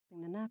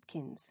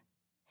napkins.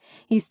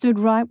 He stood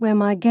right where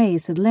my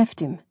gaze had left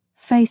him,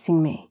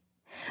 facing me,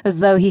 as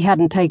though he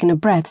hadn't taken a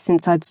breath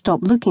since I'd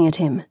stopped looking at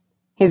him,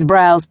 his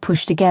brows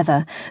pushed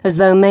together, as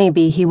though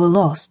maybe he were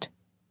lost.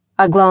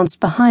 I glanced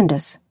behind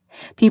us.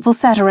 People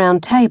sat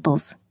around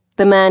tables.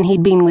 The man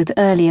he'd been with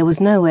earlier was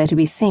nowhere to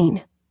be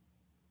seen.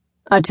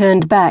 I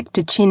turned back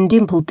to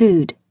chin-dimpled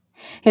dude.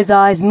 His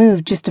eyes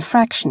moved just a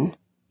fraction.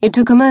 It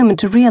took a moment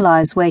to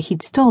realize where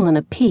he'd stolen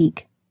a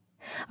peek.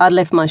 I'd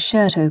left my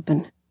shirt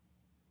open.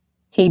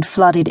 He'd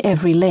flooded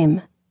every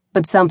limb,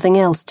 but something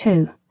else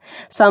too,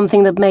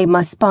 something that made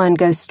my spine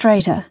go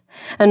straighter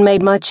and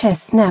made my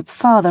chest snap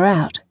farther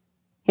out.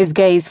 His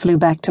gaze flew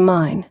back to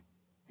mine,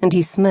 and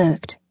he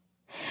smirked.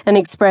 An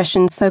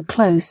expression so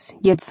close,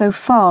 yet so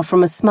far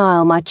from a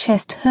smile my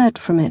chest hurt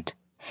from it.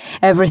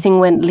 Everything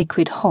went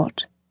liquid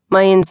hot.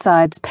 My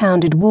insides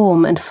pounded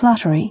warm and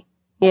fluttery,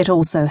 yet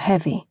also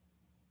heavy.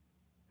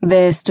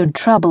 There stood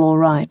trouble, all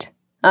right.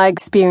 I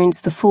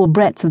experienced the full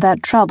breadth of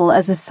that trouble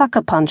as a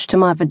sucker punch to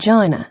my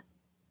vagina.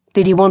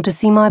 Did he want to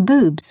see my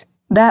boobs?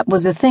 That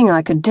was a thing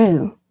I could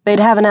do.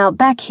 They'd have an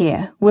outback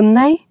here, wouldn't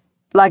they?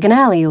 Like an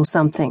alley or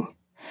something.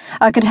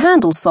 I could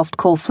handle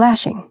softcore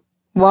flashing.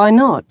 Why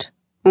not?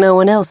 No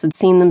one else had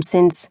seen them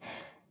since...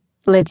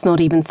 let's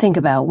not even think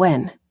about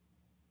when.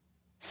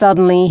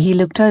 Suddenly he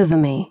looked over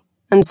me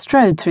and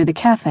strode through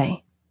the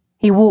cafe.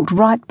 He walked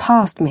right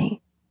past me.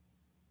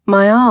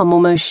 My arm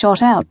almost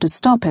shot out to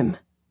stop him.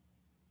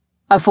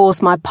 I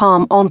forced my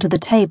palm onto the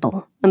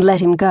table and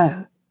let him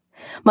go.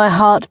 My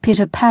heart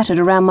pitter-pattered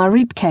around my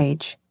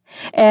ribcage.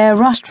 Air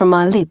rushed from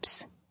my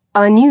lips.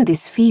 I knew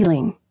this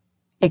feeling.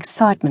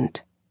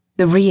 Excitement.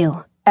 The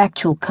real,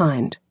 actual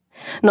kind.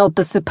 Not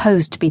the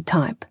supposed-to-be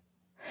type.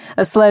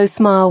 A slow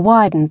smile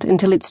widened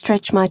until it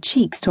stretched my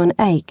cheeks to an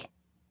ache.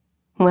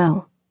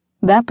 Well,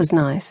 that was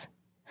nice.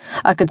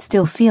 I could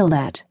still feel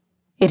that.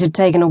 It had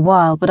taken a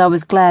while, but I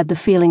was glad the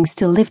feeling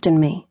still lived in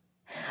me.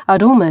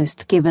 I'd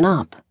almost given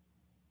up.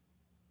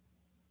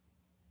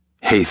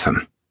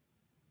 Hatham.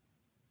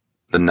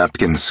 The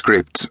napkin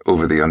scraped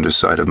over the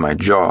underside of my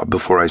jaw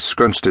before I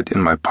scrunched it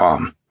in my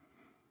palm.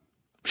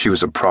 She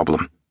was a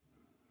problem.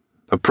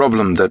 A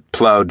problem that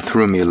plowed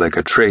through me like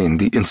a train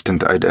the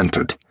instant I'd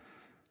entered,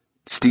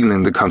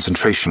 stealing the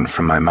concentration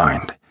from my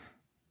mind.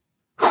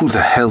 Who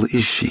the hell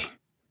is she?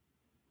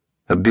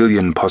 A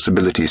billion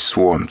possibilities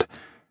swarmed.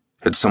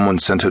 Had someone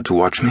sent her to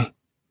watch me?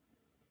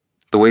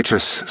 The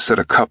waitress set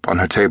a cup on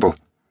her table.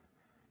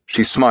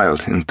 She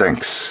smiled in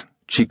thanks,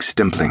 cheeks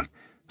dimpling.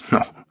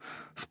 No,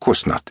 of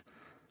course not.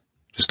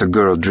 Just a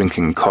girl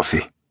drinking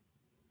coffee.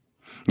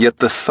 Yet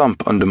the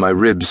thump under my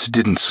ribs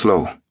didn't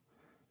slow.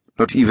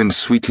 Not even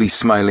sweetly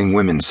smiling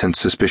women sent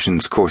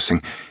suspicions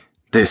coursing.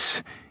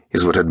 This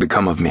is what had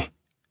become of me.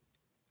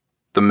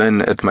 The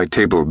men at my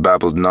table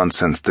babbled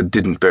nonsense that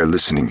didn't bear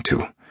listening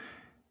to.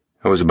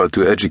 I was about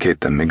to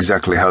educate them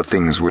exactly how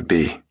things would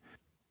be.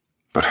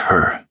 But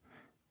her...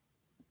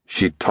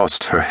 She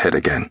tossed her head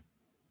again.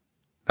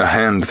 A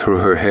hand through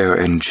her hair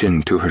and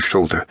chin to her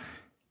shoulder.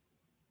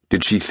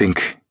 Did she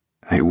think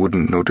I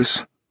wouldn't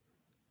notice?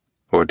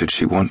 Or did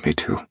she want me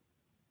to?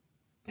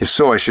 If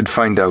so, I should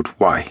find out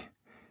why.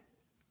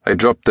 I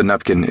dropped the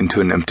napkin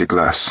into an empty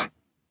glass.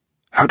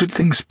 How did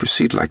things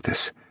proceed like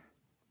this?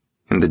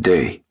 In the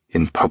day,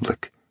 in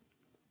public.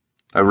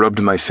 I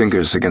rubbed my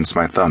fingers against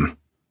my thumb.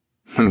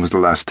 When was the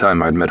last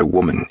time I'd met a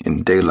woman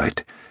in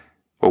daylight,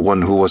 or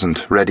one who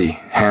wasn't ready,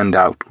 hand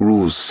out,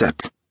 rules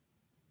set?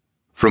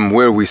 From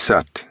where we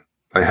sat,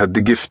 I had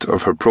the gift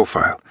of her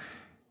profile.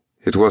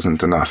 It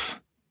wasn't enough.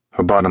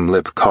 Her bottom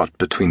lip caught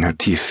between her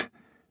teeth,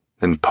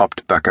 then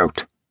popped back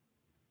out.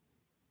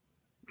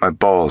 My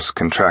balls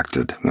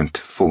contracted, went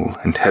full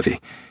and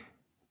heavy.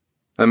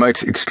 I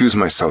might excuse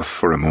myself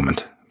for a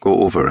moment,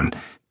 go over and...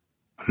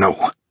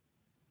 No.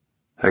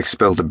 I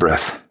expelled a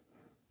breath.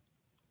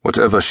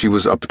 Whatever she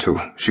was up to,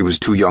 she was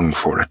too young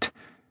for it.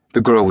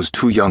 The girl was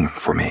too young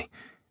for me.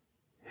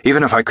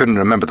 Even if I couldn't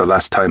remember the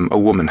last time a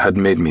woman had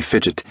made me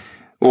fidget,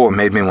 or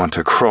made me want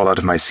to crawl out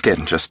of my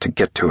skin just to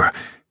get to her.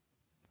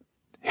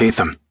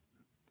 Hatham,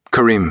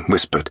 Kareem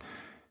whispered.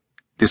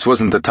 This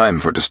wasn't the time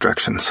for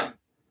distractions.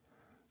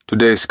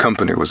 Today's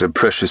company was a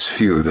precious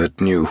few that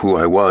knew who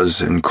I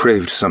was and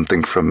craved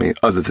something from me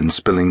other than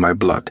spilling my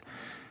blood.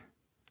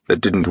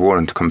 That didn't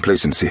warrant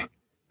complacency.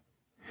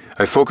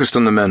 I focused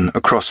on the men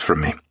across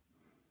from me.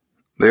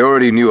 They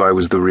already knew I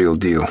was the real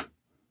deal.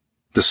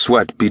 The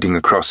sweat beating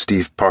across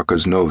Steve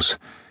Parker's nose,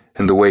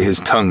 and the way his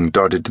tongue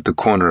darted to the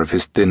corner of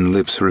his thin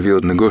lips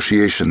revealed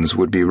negotiations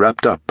would be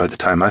wrapped up by the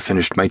time I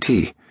finished my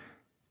tea.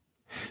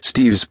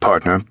 Steve's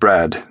partner,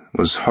 Brad,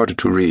 was harder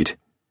to read.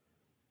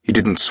 He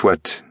didn't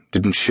sweat,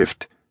 didn't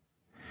shift.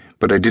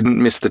 But I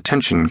didn't miss the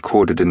tension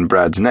corded in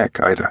Brad's neck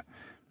either.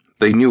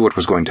 They knew what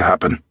was going to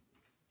happen.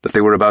 That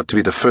they were about to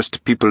be the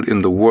first people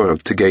in the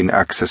world to gain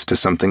access to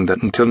something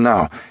that until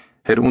now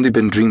had only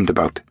been dreamed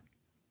about.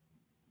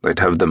 I'd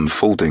have them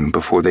folding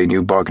before they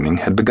knew bargaining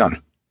had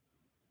begun.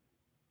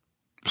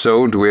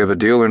 So, do we have a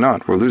deal or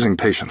not? We're losing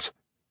patience.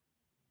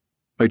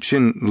 My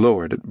chin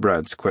lowered at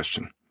Brad's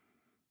question.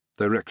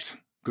 Direct.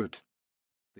 Good.